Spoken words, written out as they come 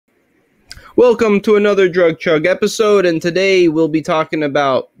Welcome to another Drug Chug episode, and today we'll be talking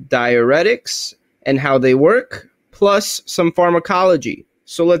about diuretics and how they work, plus some pharmacology.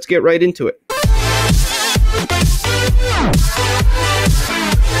 So let's get right into it.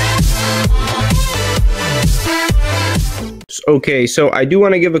 Okay, so I do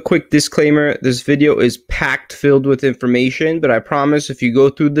want to give a quick disclaimer. This video is packed filled with information, but I promise if you go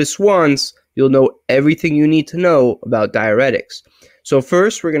through this once, you'll know everything you need to know about diuretics. So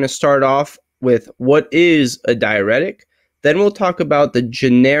first, we're going to start off with what is a diuretic. Then we'll talk about the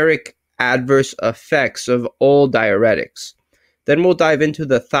generic adverse effects of all diuretics. Then we'll dive into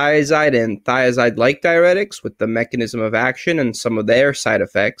the thiazide and thiazide-like diuretics with the mechanism of action and some of their side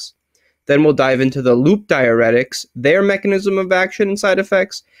effects. Then we'll dive into the loop diuretics, their mechanism of action and side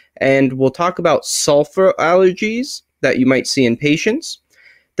effects, and we'll talk about sulfur allergies that you might see in patients.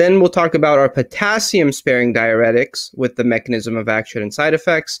 Then we'll talk about our potassium-sparing diuretics with the mechanism of action and side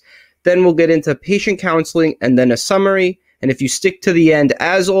effects. Then we'll get into patient counseling and then a summary. And if you stick to the end,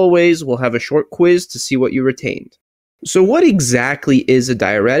 as always, we'll have a short quiz to see what you retained. So what exactly is a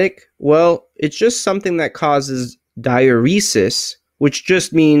diuretic? Well, it's just something that causes diuresis, which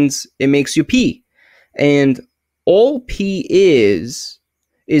just means it makes you pee. And all pee is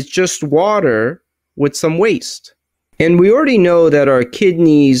just water with some waste. And we already know that our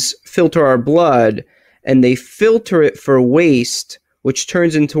kidneys filter our blood, and they filter it for waste, which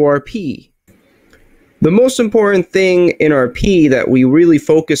turns into our pee. The most important thing in our pee that we really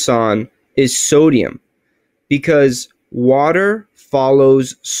focus on is sodium, because water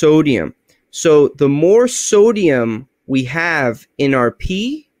follows sodium. So the more sodium we have in our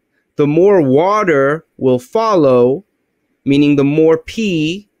pee, the more water will follow, meaning the more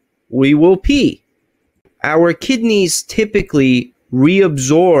pee we will pee. Our kidneys typically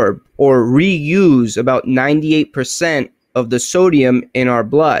reabsorb or reuse about 98% of the sodium in our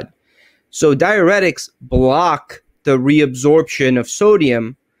blood. So diuretics block the reabsorption of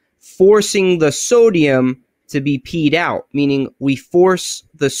sodium, forcing the sodium to be peed out, meaning we force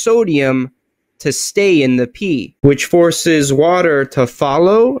the sodium to stay in the pee, which forces water to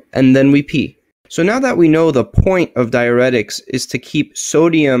follow, and then we pee. So now that we know the point of diuretics is to keep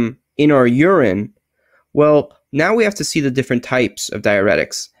sodium in our urine, well, now we have to see the different types of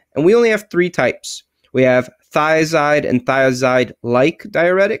diuretics. And we only have three types. We have thiazide and thiazide-like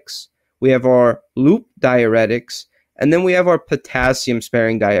diuretics. We have our loop diuretics. And then we have our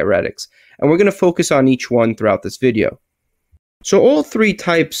potassium-sparing diuretics. And we're going to focus on each one throughout this video. So all three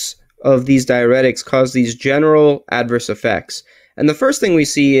types of these diuretics cause these general adverse effects. And the first thing we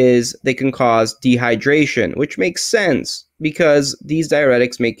see is they can cause dehydration, which makes sense because these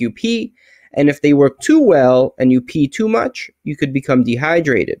diuretics make you pee. And if they work too well and you pee too much, you could become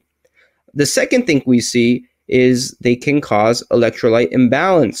dehydrated. The second thing we see is they can cause electrolyte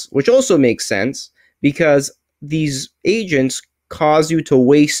imbalance, which also makes sense because these agents cause you to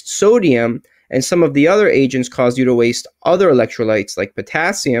waste sodium, and some of the other agents cause you to waste other electrolytes like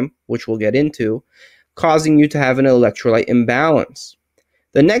potassium, which we'll get into, causing you to have an electrolyte imbalance.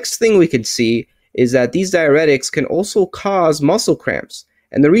 The next thing we could see is that these diuretics can also cause muscle cramps.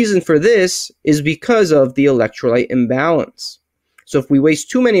 And the reason for this is because of the electrolyte imbalance. So if we waste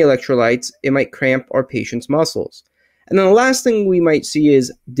too many electrolytes, it might cramp our patient's muscles. And then the last thing we might see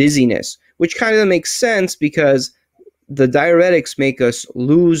is dizziness, which kind of makes sense because the diuretics make us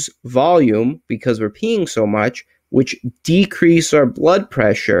lose volume because we're peeing so much, which decrease our blood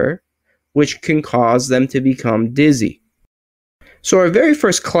pressure, which can cause them to become dizzy. So our very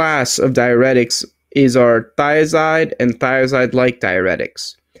first class of diuretics is our thiazide and thiazide-like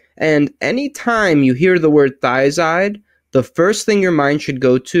diuretics. And anytime you hear the word thiazide, the first thing your mind should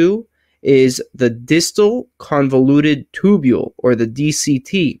go to is the distal convoluted tubule, or the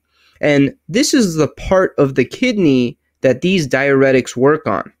DCT. And this is the part of the kidney that these diuretics work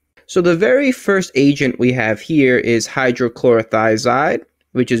on. So the very first agent we have here is hydrochlorothiazide,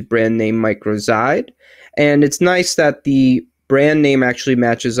 which is brand name Microzide. And it's nice that the brand name actually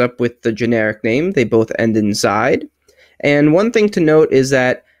matches up with the generic name. They both end in zide. And one thing to note is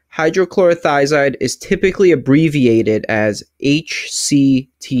that hydrochlorothiazide is typically abbreviated as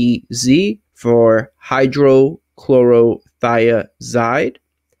HCTZ for hydrochlorothiazide.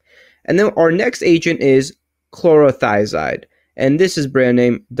 And then our next agent is chlorothiazide. And this is brand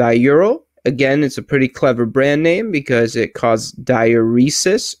name Diuretic. Again, it's a pretty clever brand name because it causes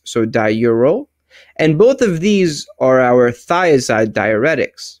diuresis, so Diuretic. And both of these are our thiazide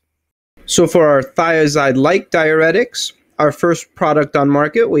diuretics. So for our thiazide-like diuretics, our first product on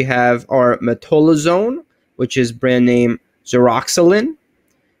market, we have our metolazone, which is brand name Xeroxilin.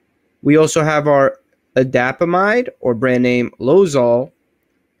 We also have our indapamide, or brand name Lozol.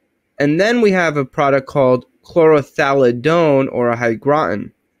 And then we have a product called chlorothiazide or a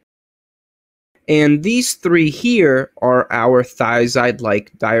hygrotin. And these three here are our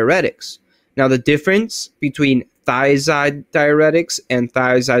thiazide-like diuretics. Now the difference between thiazide diuretics and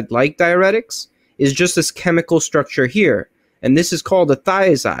thiazide-like diuretics is just this chemical structure here. And this is called a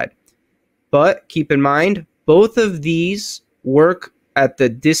thiazide. But keep in mind, both of these work at the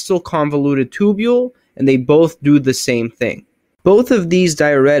distal convoluted tubule, and they both do the same thing. Both of these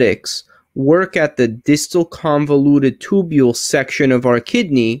diuretics work at the distal convoluted tubule section of our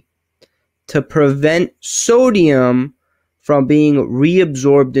kidney to prevent sodium from being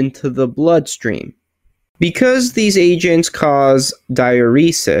reabsorbed into the bloodstream. Because these agents cause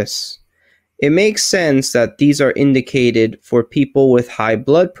diuresis, it makes sense that these are indicated for people with high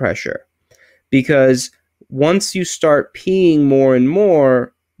blood pressure. Because once you start peeing more and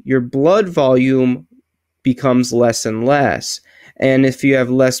more, your blood volume becomes less and less. And if you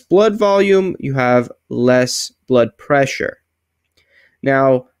have less blood volume, you have less blood pressure.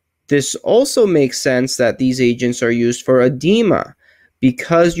 Now, this also makes sense that these agents are used for edema.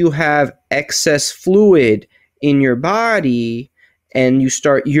 Because you have excess fluid in your body and you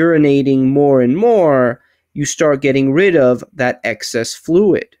start urinating more and more, you start getting rid of that excess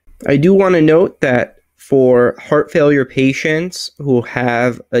fluid. I do want to note that for heart failure patients who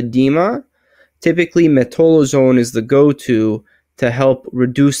have edema, typically metolazone is the go-to to help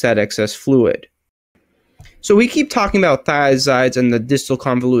reduce that excess fluid. So we keep talking about thiazides and the distal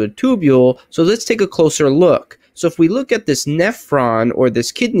convoluted tubule, so let's take a closer look. So if we look at this nephron or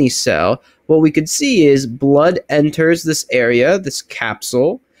this kidney cell, what we could see is blood enters this area, this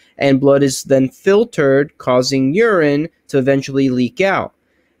capsule, and blood is then filtered, causing urine to eventually leak out.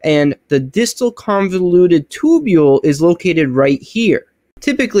 And the distal convoluted tubule is located right here.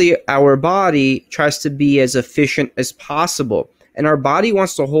 Typically, our body tries to be as efficient as possible, and our body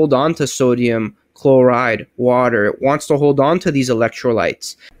wants to hold on to sodium chloride, water. It wants to hold on to these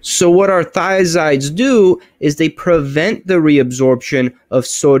electrolytes. So what our thiazides do is they prevent the reabsorption of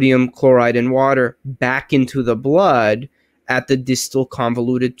sodium chloride and water back into the blood at the distal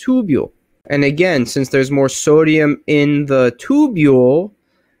convoluted tubule. And again, since there's more sodium in the tubule,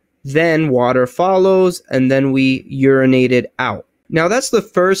 then water follows, and then we urinate it out. Now, that's the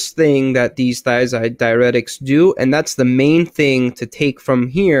first thing that these thiazide diuretics do, and that's the main thing to take from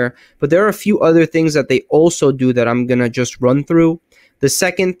here. But there are a few other things that they also do that I'm going to just run through. The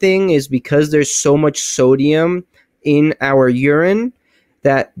second thing is because there's so much sodium in our urine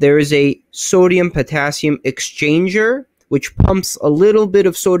that there is a sodium-potassium exchanger, which pumps a little bit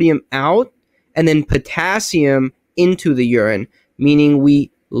of sodium out and then potassium into the urine, meaning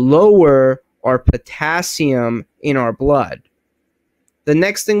we lower our potassium in our blood. The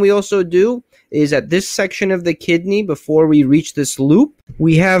next thing we also do is at this section of the kidney, before we reach this loop,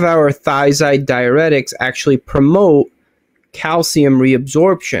 we have our thiazide diuretics actually promote calcium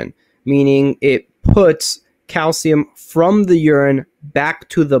reabsorption, meaning it puts calcium from the urine back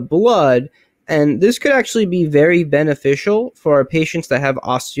to the blood, and this could actually be very beneficial for our patients that have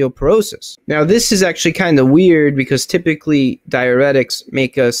osteoporosis. Now, this is actually kind of weird because typically diuretics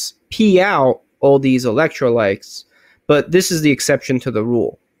make us pee out all these electrolytes, but this is the exception to the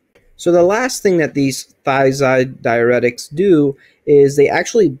rule. So the last thing that these thiazide diuretics do is they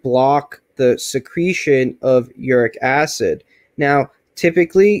actually block the secretion of uric acid. Now,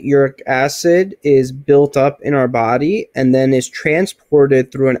 typically, uric acid is built up in our body and then is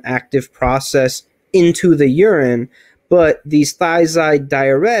transported through an active process into the urine, but these thiazide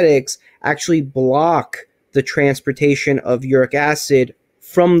diuretics actually block the transportation of uric acid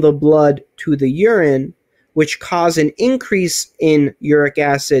from the blood to the urine, which cause an increase in uric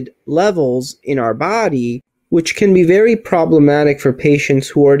acid levels in our body, which can be very problematic for patients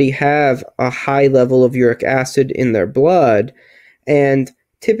who already have a high level of uric acid in their blood. And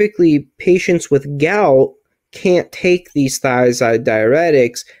typically, patients with gout can't take these thiazide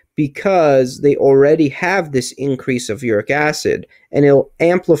diuretics because they already have this increase of uric acid, and it'll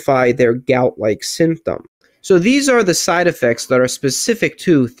amplify their gout-like symptom. So these are the side effects that are specific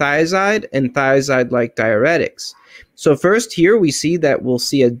to thiazide and thiazide-like diuretics. So first here we see that we'll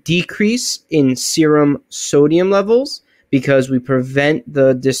see a decrease in serum sodium levels because we prevent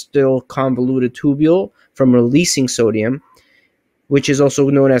the distal convoluted tubule from releasing sodium, which is also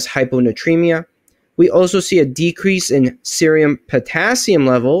known as hyponatremia. We also see a decrease in serum potassium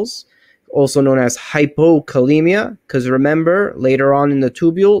levels, also known as hypokalemia, because remember, later on in the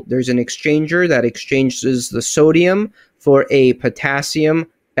tubule, there's an exchanger that exchanges the sodium for a potassium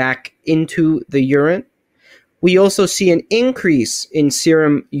back into the urine. We also see an increase in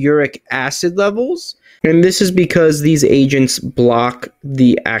serum uric acid levels, And this is because these agents block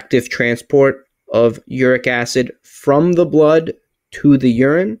the active transport of uric acid from the blood to the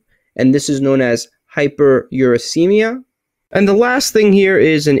urine, and this is known as hyperuricemia. And the last thing here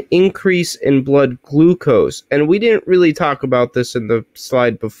is an increase in blood glucose. And we didn't really talk about this in the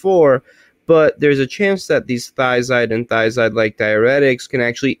slide before, but there's a chance that these thiazide and thiazide-like diuretics can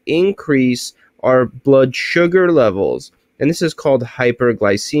actually increase our blood sugar levels. And this is called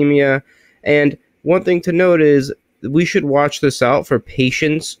hyperglycemia. And one thing to note is we should watch this out for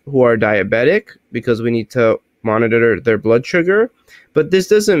patients who are diabetic because we need to monitor their blood sugar. But this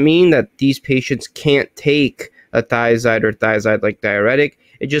doesn't mean that these patients can't take a thiazide or thiazide-like diuretic.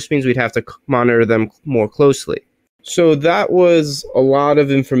 It just means we'd have to monitor them more closely. So that was a lot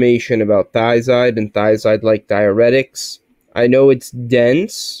of information about thiazide and thiazide-like diuretics. I know it's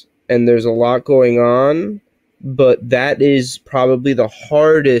dense and there's a lot going on, but that is probably the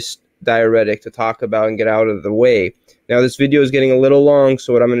hardest diuretic to talk about and get out of the way. Now this video is getting a little long,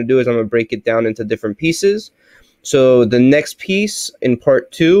 so what I'm going to do is I'm going to break it down into different pieces. So the next piece in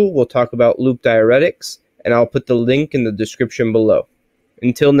part 2, we'll talk about loop diuretics, and I'll put the link in the description below.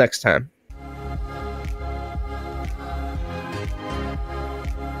 Until next time.